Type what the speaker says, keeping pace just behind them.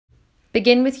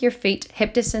Begin with your feet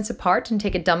hip distance apart and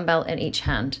take a dumbbell in each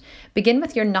hand. Begin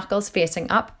with your knuckles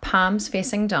facing up, palms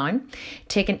facing down.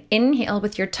 Take an inhale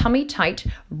with your tummy tight,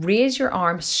 raise your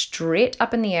arm straight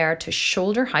up in the air to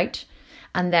shoulder height,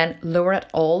 and then lower it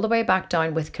all the way back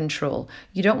down with control.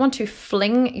 You don't want to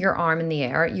fling your arm in the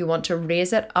air. You want to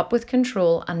raise it up with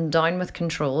control and down with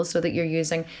control so that you're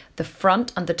using the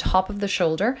front and the top of the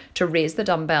shoulder to raise the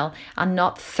dumbbell and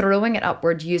not throwing it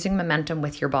upward using momentum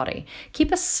with your body.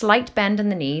 Keep a slight bend in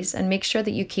the knees and make sure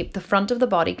that you keep the front of the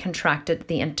body contracted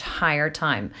the entire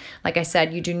time. Like I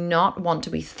said, you do not want to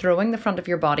be throwing the front of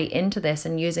your body into this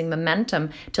and using momentum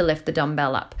to lift the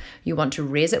dumbbell up. You want to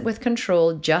raise it with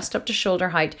control just up to shoulder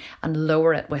height and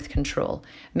lower it with control.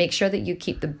 Make sure that you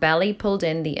keep the belly pulled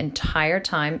in the entire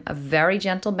time, a very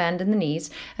gentle bend in the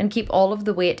knees, and keep all of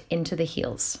the weight into the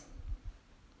heels.